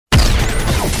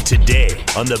Today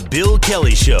on The Bill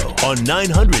Kelly Show on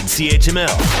 900 CHML.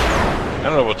 I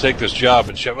don't know if we'll take this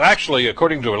job. Actually,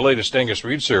 according to a latest Angus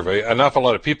Reid survey, an awful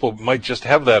lot of people might just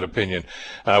have that opinion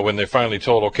when they're finally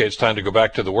told, okay, it's time to go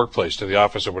back to the workplace, to the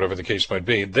office, or whatever the case might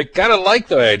be. They kind of like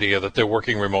the idea that they're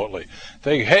working remotely.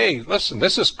 They, hey, listen,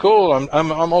 this is cool.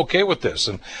 I'm okay with this.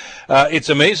 And it's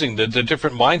amazing the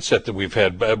different mindset that we've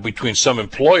had between some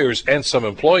employers and some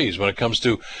employees when it comes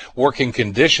to working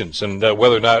conditions and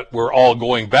whether or not we're all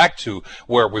going back to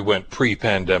where we went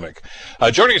pre-pandemic.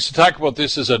 Joining us to talk about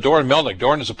this is Doran Melnick.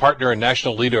 Doran is a partner and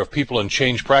national leader of People and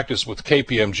Change Practice with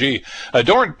KPMG.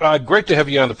 Doran, great to have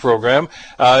you on the program.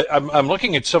 I'm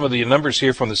looking at some of the numbers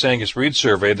here from this Angus Reid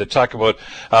survey that talk about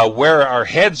where our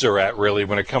heads are at, really,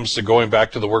 when it comes to going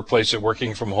back to the workplace and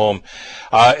working from home.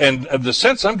 And the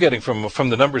sense I'm getting from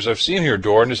the numbers I've seen here,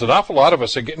 Doran, is an awful lot of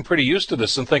us are getting pretty used to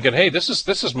this and thinking, hey, this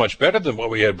is much better than what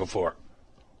we had before.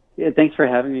 Yeah, thanks for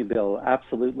having me, Bill.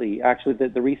 Absolutely. Actually,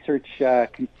 the research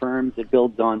confirms, it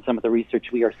builds on some of the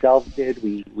research we ourselves did.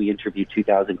 We interviewed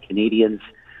 2,000 Canadians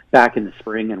back in the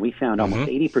spring, and we found almost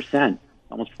 80%,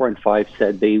 almost 4 in 5,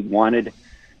 said they wanted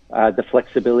the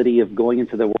flexibility of going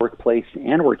into the workplace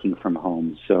and working from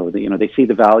home. So, they see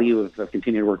the value of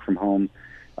continuing to work from home,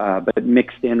 but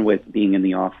mixed in with being in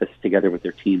the office together with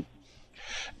their team.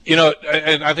 You know,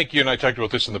 and I think you and I talked about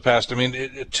this in the past. I mean,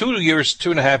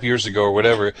 2.5 years ago or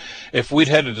whatever, if we'd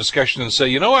had a discussion and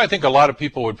say, I think a lot of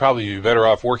people would probably be better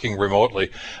off working remotely,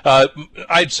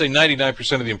 I'd say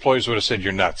 99% of the employees would have said,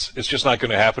 you're nuts. It's just not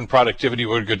going to happen. Productivity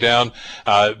would go down.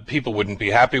 People wouldn't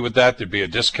be happy with that. There'd be a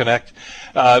disconnect.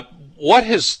 What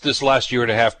has this last year and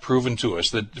a half proven to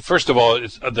us? That, first of all,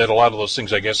 that a lot of those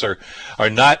things, I guess, are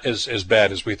not as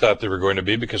bad as we thought they were going to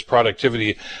be, because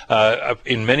productivity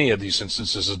in many of these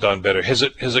instances has done better. Has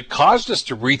it caused us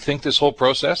to rethink this whole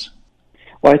process?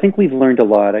 Well, I think we've learned a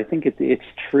lot. I think it's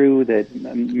true that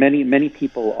many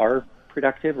people are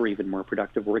productive or even more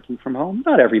productive working from home.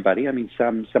 Not everybody. I mean,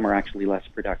 some are actually less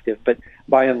productive, but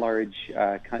by and large,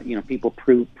 people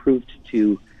proved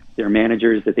to their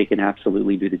managers that they can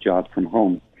absolutely do the job from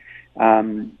home.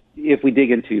 If we dig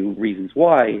into reasons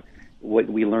why, what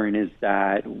we learn is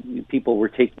that people were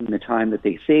taking the time that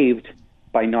they saved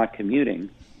by not commuting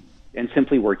and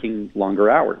simply working longer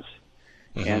hours.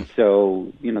 Mm-hmm. And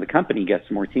so, the company gets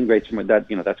more team grades from that.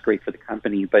 That's great for the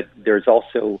company, but there's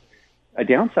also a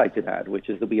downside to that, which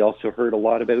is that we also heard a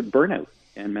lot about burnout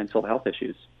and mental health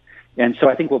issues. And so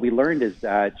I think what we learned is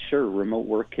that, sure, remote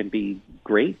work can be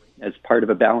great as part of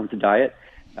a balanced diet,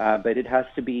 but it has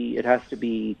to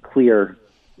be clear,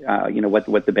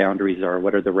 what the boundaries are,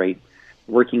 what are the right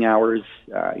working hours,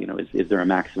 is there a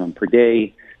maximum per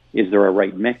day, is there a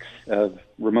right mix of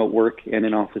remote work and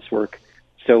in-office work?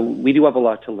 So we do have a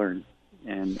lot to learn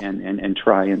and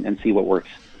try and see what works.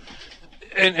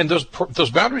 And those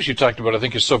boundaries you talked about, I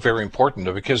think, is so very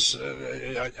important, because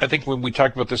I think when we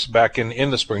talked about this back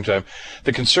in the springtime,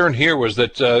 the concern here was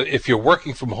that if you're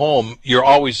working from home, you're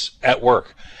always at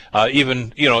work.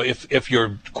 Even, if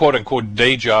your quote-unquote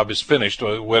day job is finished,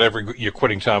 or whatever your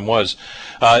quitting time was,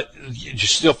 you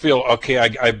still feel, okay,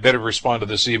 I better respond to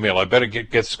this email. I better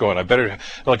get this going. I better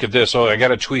look at this. Oh, I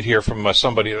got a tweet here from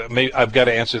somebody. I've got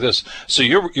to answer this. So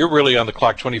you're really on the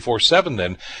clock 24/7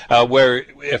 then, where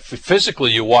if physically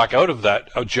you walk out of that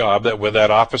job, with that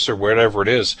office or wherever it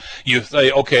is, you say,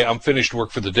 okay, I'm finished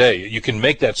work for the day. You can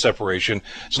make that separation.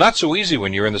 It's not so easy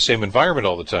when you're in the same environment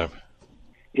all the time.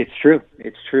 It's true.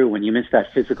 It's true. When you miss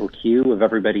that physical cue of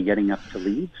everybody getting up to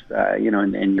leave,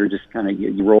 and you're just kind of,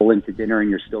 you roll into dinner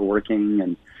and you're still working,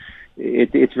 and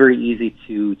it's very easy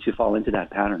to fall into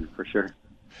that pattern, for sure.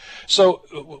 So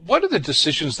what are the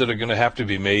decisions that are going to have to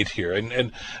be made here?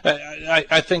 And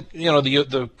I think,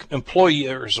 the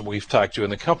employers we've talked to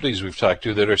and the companies we've talked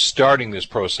to that are starting this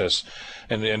process,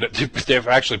 and they've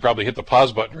actually probably hit the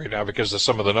pause button right now because of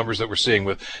some of the numbers that we're seeing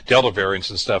with Delta variants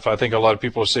and stuff. I think a lot of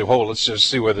people are saying, let's just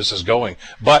see where this is going.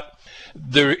 But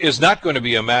there is not going to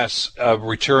be a mass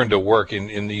return to work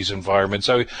in these environments.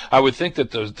 I would think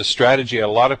that the strategy a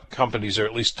lot of companies are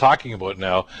at least talking about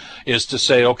now is to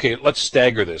say, okay, let's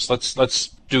stagger this. Let's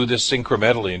do this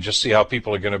incrementally and just see how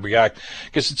people are going to react.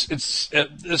 Because it's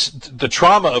the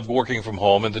trauma of working from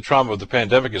home and the trauma of the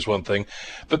pandemic is one thing,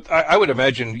 but I would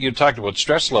imagine you talked about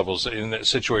stress levels in a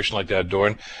situation like that,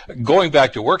 Doran. Going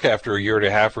back to work after a year and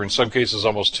a half, or in some cases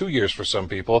almost 2 years for some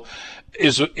people,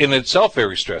 is in itself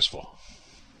very stressful.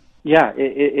 Yeah,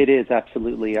 it is,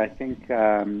 absolutely. I think,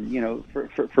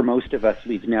 for most of us,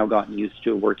 we've now gotten used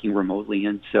to working remotely,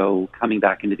 and so coming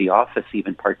back into the office,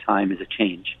 even part-time, is a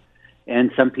change.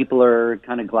 And some people are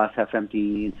kind of glass half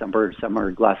empty, and some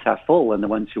are glass half full, and the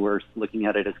ones who are looking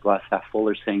at it as glass half full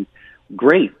are saying,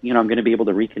 great. I'm going to be able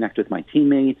to reconnect with my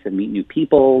teammates and meet new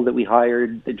people that we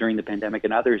hired during the pandemic,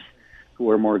 and others who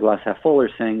are more glass half full are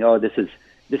saying, oh, this is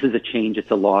a change.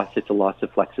 It's a loss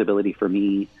of flexibility for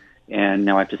me. And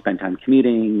now I have to spend time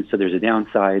commuting. So there's a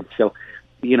downside. So,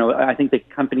 I think that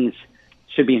companies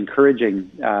should be encouraging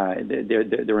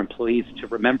their employees to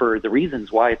remember the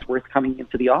reasons why it's worth coming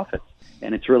into the office.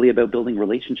 And it's really about building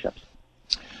relationships.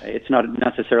 It's not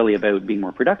necessarily about being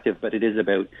more productive, but it is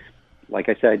about, like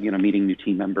I said, meeting new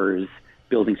team members,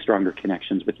 building stronger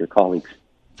connections with your colleagues.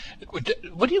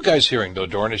 What are you guys hearing, though,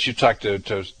 Doran, as you talk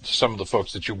to some of the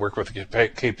folks that you work with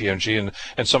at KPMG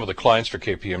and some of the clients for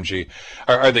KPMG?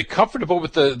 Are they comfortable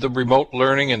with the remote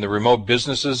learning and the remote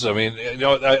businesses? I mean,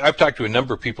 I've talked to a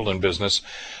number of people in business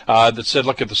that said,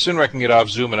 look, the sooner I can get off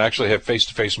Zoom and actually have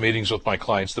face-to-face meetings with my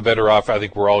clients, the better off I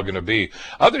think we're all going to be.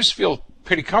 Others feel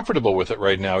pretty comfortable with it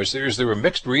right now. Is there a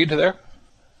mixed read there?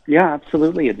 Yeah,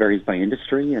 absolutely. It varies by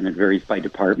industry and it varies by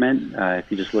department. If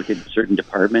you just look at certain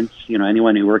departments,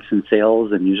 anyone who works in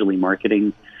sales and usually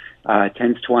marketing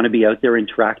tends to want to be out there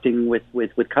interacting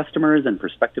with customers and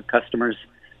prospective customers.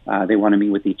 They want to meet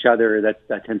with each other.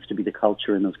 That tends to be the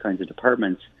culture in those kinds of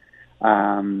departments.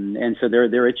 And so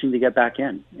they're itching to get back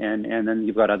in. And then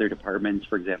you've got other departments,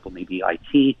 for example, maybe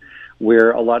IT,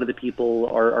 where a lot of the people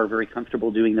are very comfortable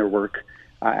doing their work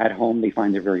at home. They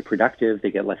find they're very productive.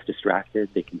 They get less distracted.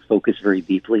 They can focus very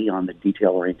deeply on the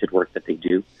detail-oriented work that they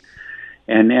do.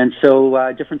 And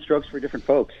so different strokes for different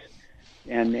folks.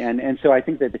 And so I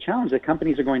think that the challenge that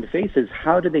companies are going to face is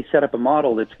how do they set up a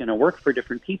model that's going to work for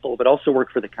different people, but also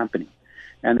work for the company?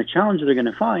 And the challenge they're going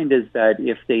to find is that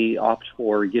if they opt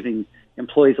for giving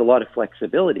employees a lot of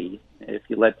flexibility, if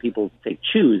you let people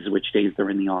choose which days they're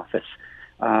in the office,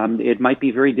 it might be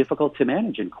very difficult to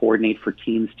manage and coordinate for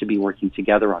teams to be working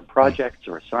together on projects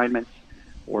or assignments,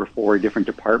 or for different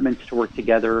departments to work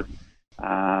together.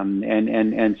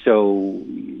 And so,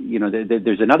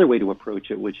 there's another way to approach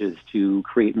it, which is to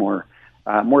create more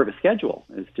of a schedule,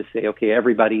 is to say, okay,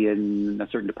 everybody in a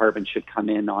certain department should come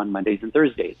in on Mondays and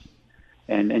Thursdays,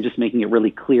 and just making it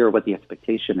really clear what the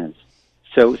expectation is.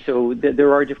 So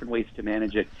there are different ways to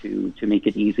manage it to make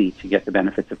it easy to get the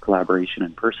benefits of collaboration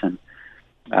in person.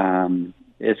 So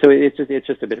it's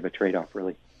just a bit of a trade-off,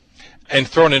 really. And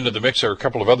thrown into the mix are a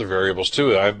couple of other variables,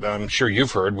 too. I'm sure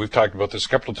you've heard, we've talked about this a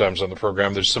couple of times on the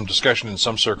program, there's some discussion in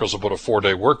some circles about a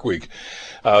 4-day work week,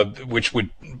 which would,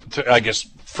 I guess,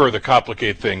 further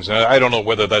complicate things. And I don't know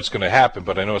whether that's going to happen,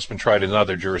 but I know it's been tried in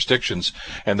other jurisdictions,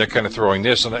 and they're kind of throwing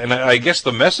this. And I guess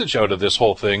the message out of this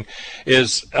whole thing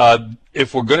is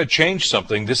if we're going to change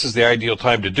something, this is the ideal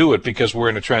time to do it, because we're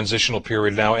in a transitional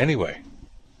period now anyway.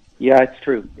 Yeah, it's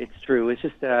true. It's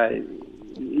just,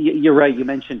 you're right. You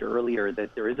mentioned earlier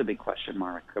that there is a big question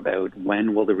mark about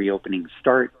when will the reopening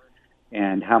start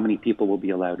and how many people will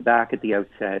be allowed back at the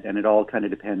outset. And it all kind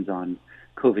of depends on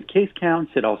COVID case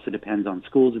counts. It also depends on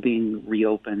schools being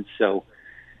reopened. So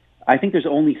I think there's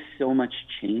only so much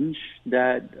change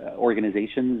that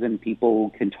organizations and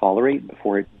people can tolerate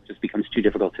before it just becomes too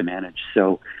difficult to manage.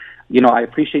 So, I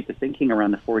appreciate the thinking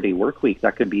around the 4-day work week.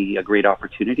 That could be a great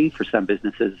opportunity for some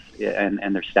businesses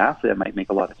and their staff. That might make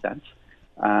a lot of sense.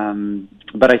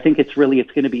 But I think it's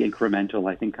going to be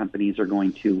incremental. I think companies are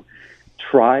going to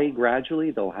try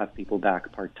gradually. They'll have people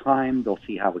back part-time. They'll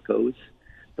see how it goes.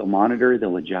 They'll monitor.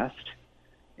 They'll adjust.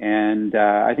 And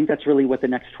I think that's really what the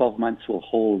next 12 months will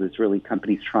hold, is really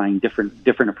companies trying different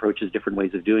approaches, different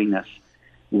ways of doing this,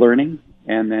 learning,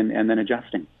 and then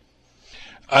adjusting.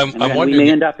 I'm wondering, we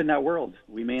may end up in that world.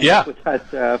 We may end up with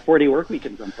that 4-day work week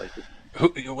in some places.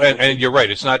 And you're right.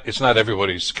 It's not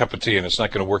everybody's cup of tea, and it's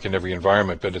not going to work in every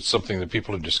environment. But it's something that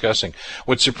people are discussing.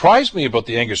 What surprised me about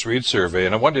the Angus Reid survey,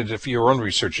 and I wondered if your own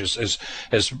research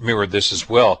has mirrored this as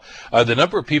well, the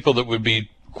number of people that would be,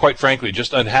 quite frankly,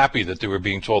 just unhappy that they were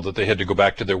being told that they had to go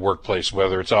back to their workplace,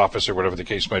 whether it's office or whatever the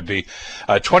case might be.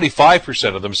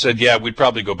 25% of them said, yeah, we'd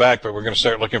probably go back, but we're going to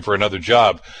start looking for another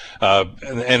job.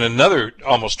 And another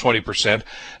almost 20%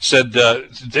 said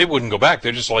they wouldn't go back.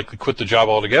 They'd just likely quit the job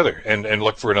altogether and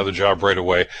look for another job right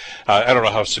away. I don't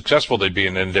know how successful they'd be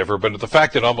in the endeavor, but the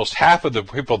fact that almost half of the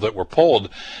people that were polled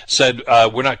said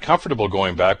we're not comfortable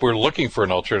going back, we're looking for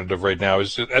an alternative right now,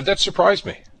 that surprised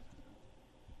me.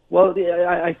 Well,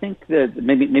 I think that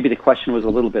maybe the question was a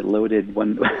little bit loaded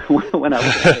when I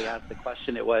was asked the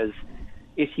question. It was,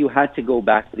 if you had to go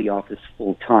back to the office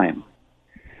full time,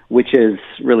 which is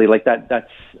really like that.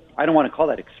 That's, I don't want to call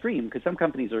that extreme, because some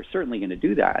companies are certainly going to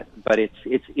do that, but it's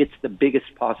the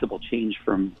biggest possible change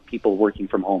from people working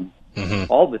from home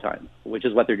all the time, which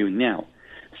is what they're doing now.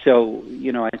 So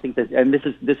I think that, and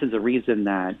this is a reason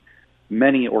that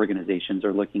many organizations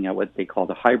are looking at what they call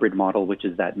the hybrid model, which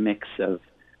is that mix of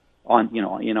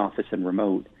in office and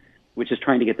remote, which is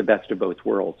trying to get the best of both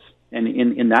worlds. And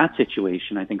in that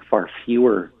situation, I think far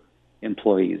fewer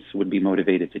employees would be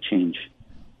motivated to change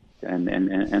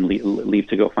and leave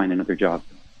to go find another job.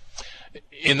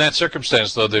 In that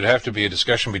circumstance, though, there'd have to be a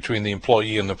discussion between the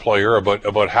employee and the employer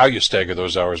about how you stagger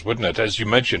those hours, wouldn't it? As you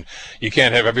mentioned, you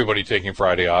can't have everybody taking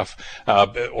Friday off,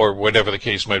 or whatever the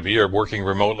case might be, or working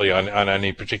remotely on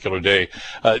any particular day.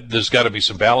 There's got to be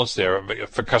some balance there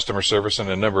for customer service and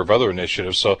a number of other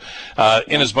initiatives. So,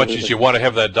 in as much as you want to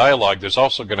have that dialogue, there's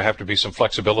also going to have to be some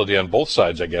flexibility on both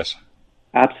sides, I guess.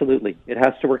 Absolutely. It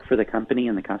has to work for the company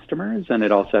and the customers, and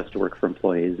it also has to work for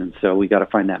employees. And so we got to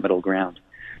find that middle ground.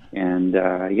 And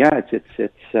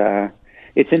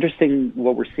it's interesting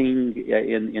what we're seeing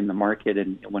in the market,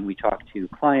 and when we talk to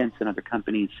clients and other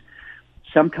companies.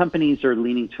 Some companies are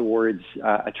leaning towards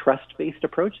a trust-based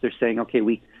approach. They're saying, okay,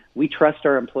 we trust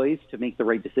our employees to make the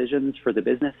right decisions for the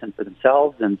business and for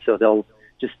themselves, and so they'll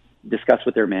just discuss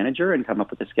with their manager and come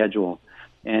up with a schedule.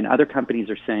 And other companies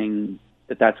are saying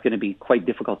that that's going to be quite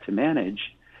difficult to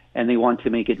manage, and they want to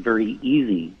make it very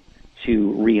easy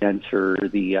to re-enter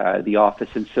the office,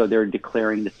 and so they're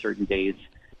declaring that certain days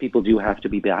people do have to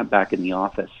be back in the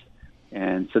office,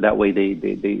 and so that way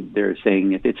they're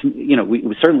saying it's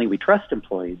we trust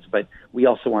employees, but we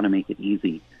also want to make it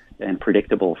easy and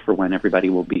predictable for when everybody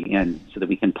will be in, so that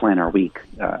we can plan our week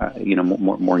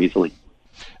more easily.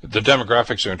 The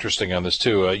demographics are interesting on this,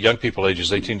 too. Young people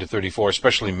ages 18 to 34,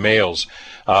 especially males,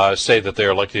 say that they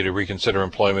are likely to reconsider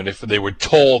employment if they were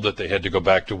told that they had to go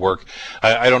back to work.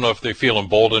 I don't know if they feel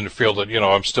emboldened, or feel that,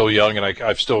 I'm still young and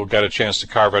I've still got a chance to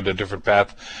carve out a different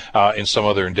path in some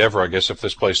other endeavor, I guess, if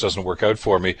this place doesn't work out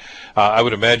for me. I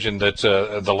would imagine that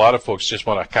a lot of folks just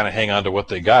want to kind of hang on to what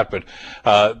they got, but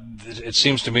it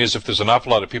seems to me as if there's an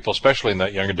awful lot of people, especially in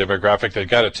that younger demographic, that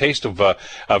got a taste of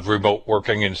remote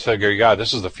working and said, yeah,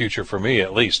 this is the future for me,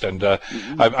 at least. And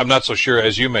I'm not so sure,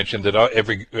 as you mentioned, that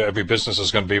every business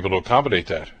is going to be able to accommodate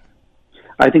that.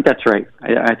 I think that's right.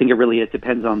 I think it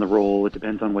depends on the role. It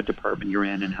depends on what department you're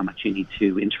in and how much you need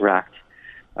to interact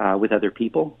with other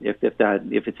people. If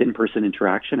it's in-person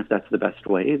interaction, if that's the best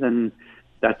way, then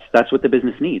that's what the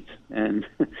business needs, and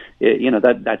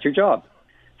that's your job.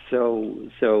 So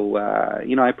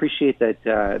I appreciate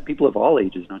that people of all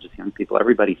ages, not just young people,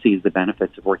 everybody sees the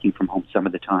benefits of working from home some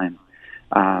of the time.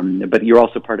 But you're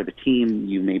also part of a team.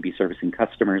 You may be servicing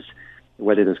customers,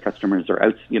 whether those customers are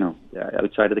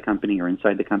outside of the company or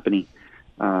inside the company.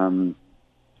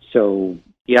 So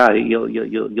yeah,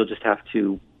 you'll just have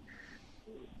to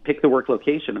pick the work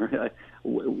location or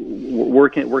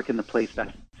work in the place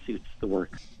that suits the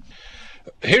work.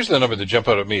 Here's the number that jumped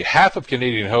out at me. Half of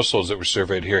Canadian households that were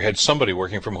surveyed here had somebody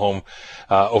working from home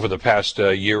over the past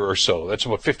year or so. That's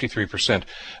about 53%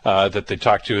 that they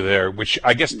talked to there, which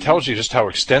I guess tells you just how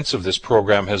extensive this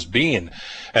program has been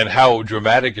and how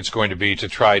dramatic it's going to be to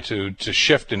try to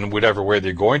shift in whatever way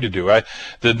they're going to do.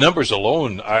 The numbers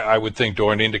alone, I would think,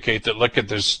 Doran, indicate that,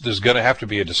 there's going to have to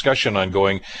be a discussion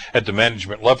ongoing at the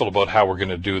management level about how we're going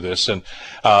to do this. And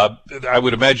I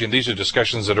would imagine these are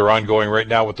discussions that are ongoing right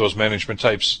now with those management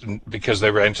types, because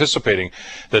they were anticipating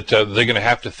that they're going to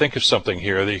have to think of something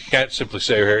here. They can't simply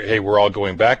say, "Hey, we're all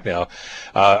going back now."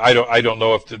 I don't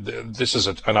know if this is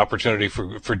an opportunity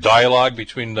for dialogue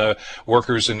between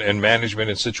workers and management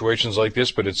in situations like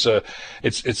this, but it's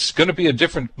going to be a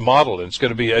different model, and it's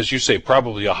going to be, as you say,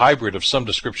 probably a hybrid of some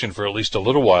description for at least a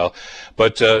little while.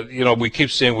 But we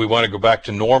keep saying we want to go back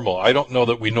to normal. I don't know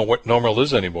that we know what normal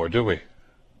is anymore, do we?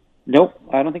 Nope,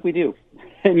 I don't think we do.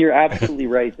 And you're absolutely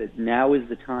right that now is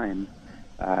the time.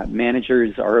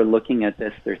 Managers are looking at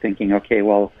this. They're thinking, okay,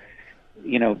 well,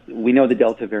 we know the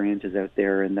Delta variant is out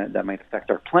there, and that might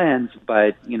affect our plans.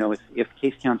 But if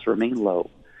case counts remain low,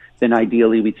 then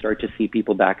ideally we'd start to see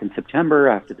people back in September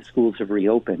after the schools have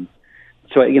reopened.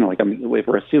 So if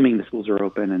we're assuming the schools are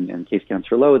open and case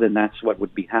counts are low, then that's what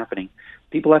would be happening.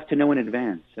 People have to know in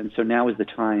advance, and so now is the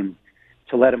time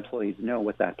to let employees know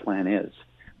what that plan is.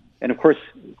 And of course,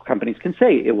 companies can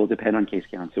say it will depend on case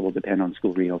counts, it will depend on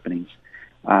school reopenings.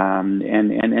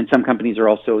 And some companies are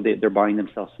also, they're buying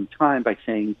themselves some time by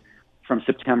saying from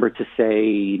September to,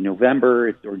 say,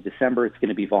 November or December, it's going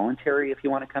to be voluntary if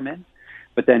you want to come in.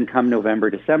 But then come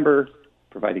November, December,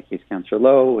 provided case counts are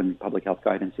low and public health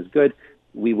guidance is good,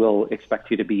 we will expect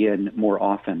you to be in more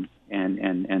often,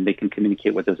 and they can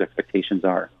communicate what those expectations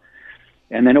are.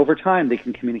 And then over time, they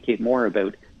can communicate more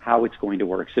about how it's going to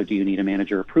work. So do you need a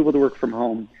manager approval to work from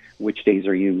home? Which days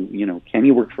are can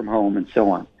you work from home, and so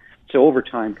on. So over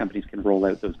time, companies can roll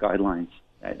out those guidelines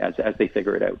as they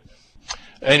figure it out.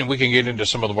 And we can get into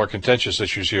some of the more contentious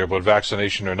issues here about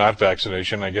vaccination or not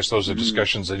vaccination. I guess those are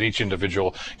discussions that each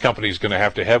individual company is going to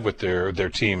have with their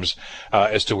teams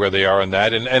as to where they are on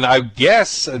that. And I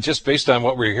guess, just based on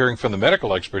what we're hearing from the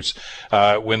medical experts,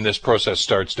 when this process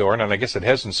starts, Doran, and I guess it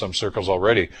has in some circles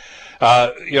already,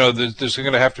 there's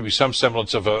going to have to be some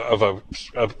semblance of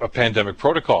a pandemic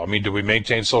protocol. I mean, do we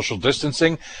maintain social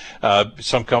distancing?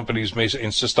 Some companies may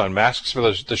insist on masks for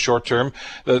the short term.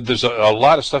 There's a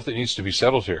lot of stuff that needs to be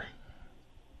settled here.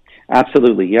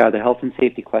 Absolutely, yeah. The health and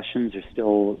safety questions are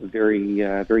still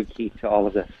very key to all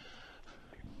of this.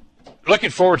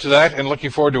 Looking forward to that, and looking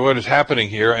forward to what is happening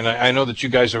here. And I know that you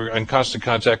guys are in constant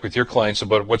contact with your clients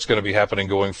about what's going to be happening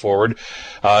going forward.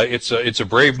 It's a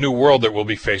brave new world that we'll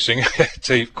be facing,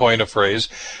 to coin a phrase.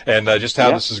 And just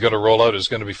how this is going to roll out is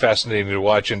going to be fascinating to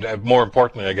watch. And more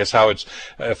importantly, I guess, how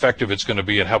effective it's going to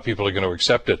be and how people are going to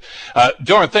accept it.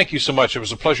 Doran, thank you so much. It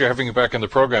was a pleasure having you back on the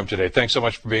program today. Thanks so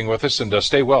much for being with us, and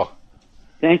stay well.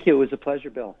 Thank you. It was a pleasure,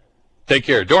 Bill. Take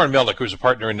care. Doran Melnick, who's a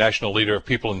partner and national leader of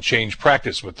People and Change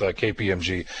Practice with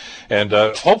KPMG. And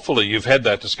hopefully you've had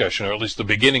that discussion, or at least the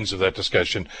beginnings of that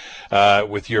discussion,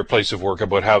 with your place of work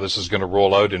about how this is going to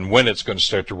roll out and when it's going to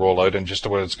start to roll out and just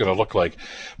what it's going to look like.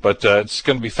 But it's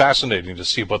going to be fascinating to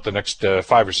see about the next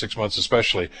 5 or 6 months,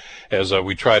 especially as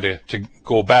we try to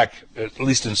go back, at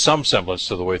least in some semblance,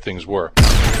 to the way things were.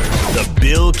 The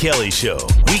Bill Kelly Show,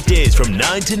 weekdays from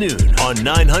 9 to noon on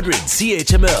 900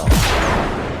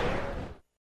 CHML.